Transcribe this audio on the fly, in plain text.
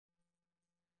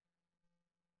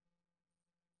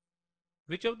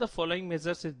Which of the following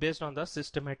measures is based on the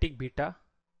systematic beta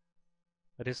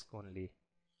risk only?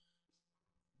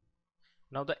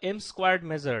 Now the M squared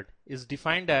measured is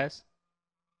defined as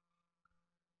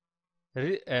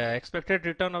expected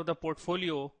return of the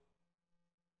portfolio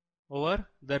over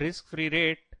the risk-free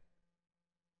rate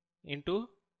into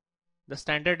the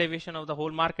standard deviation of the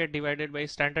whole market divided by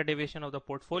standard deviation of the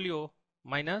portfolio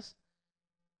minus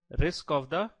risk of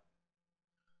the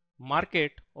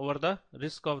market over the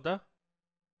risk of the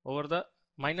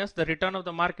minus the return of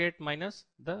the market minus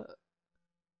the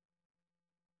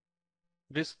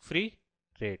risk-free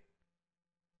rate.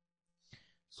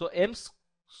 So M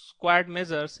squared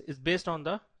measures is based on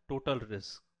the total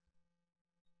risk,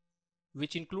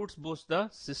 which includes both the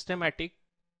systematic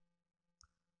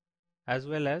as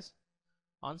well as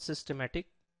unsystematic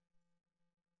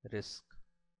risk.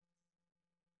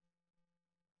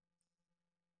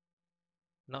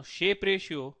 Now shape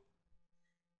ratio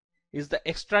is the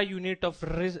extra unit of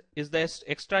risk, is the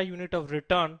extra unit of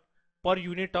return per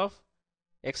unit of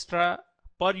extra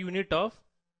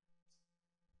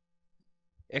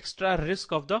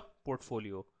risk of the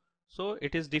portfolio. So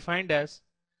it is defined as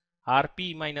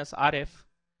RP minus RF,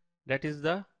 that is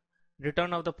the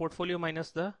return of the portfolio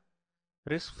minus the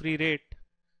risk-free rate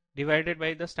divided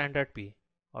by the standard P,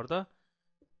 or the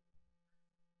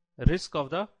risk of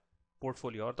the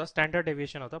portfolio or the standard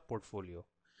deviation of the portfolio.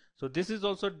 So this is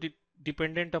also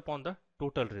dependent upon the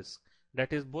total risk,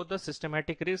 that is both the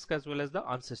systematic risk as well as the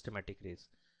unsystematic risk.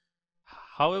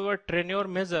 However, Treynor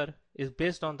measure is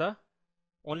based on the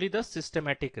only the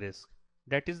systematic risk,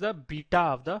 that is the beta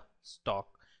of the stock,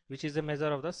 which is a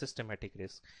measure of the systematic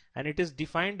risk, and it is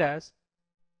defined as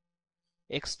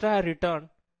extra return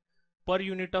per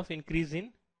unit of increase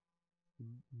in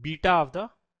beta of the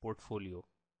portfolio.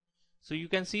 So you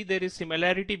can see there is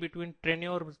similarity between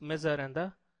Treynor measure and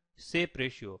the shape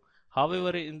ratio.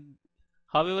 However, in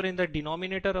the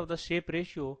denominator of the shape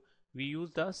ratio, we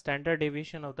use the standard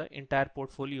deviation of the entire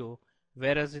portfolio,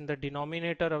 whereas in the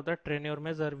denominator of the Treynor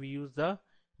measure, we use the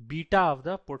beta of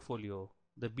the portfolio.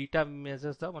 The beta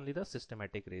measures only the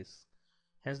systematic risk.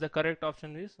 Hence the correct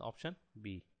option is option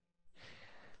B.